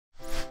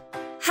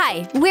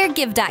Hi, we're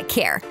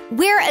Giv.care.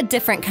 We're a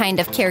different kind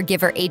of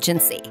caregiver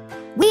agency.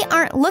 We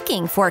aren't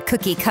looking for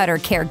cookie-cutter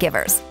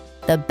caregivers.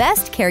 The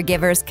best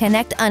caregivers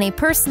connect on a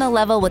personal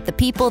level with the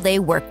people they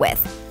work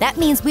with. That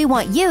means we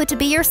want you to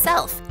be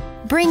yourself.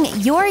 Bring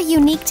your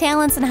unique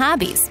talents and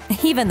hobbies,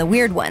 even the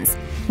weird ones.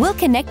 We'll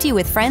connect you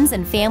with friends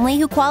and family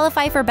who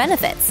qualify for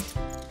benefits.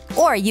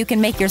 Or you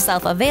can make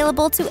yourself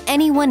available to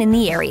anyone in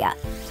the area.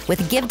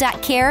 With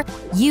Giv.care,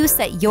 you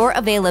set your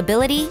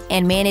availability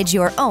and manage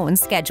your own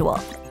schedule.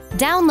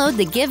 Download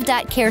the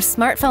Giv.care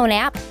smartphone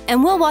app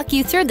and we'll walk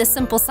you through the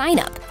simple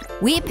sign-up.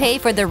 We pay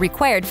for the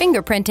required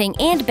fingerprinting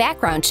and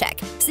background check,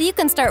 so you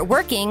can start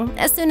working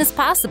as soon as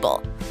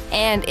possible.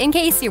 And in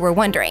case you were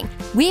wondering,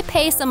 we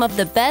pay some of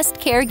the best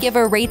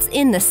caregiver rates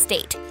in the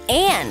state,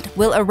 and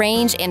we'll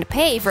arrange and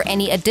pay for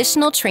any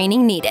additional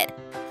training needed.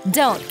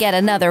 Don't get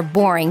another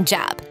boring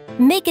job.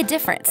 Make a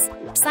difference.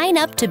 Sign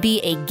up to be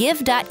a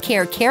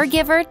Giv.care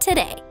caregiver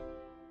today.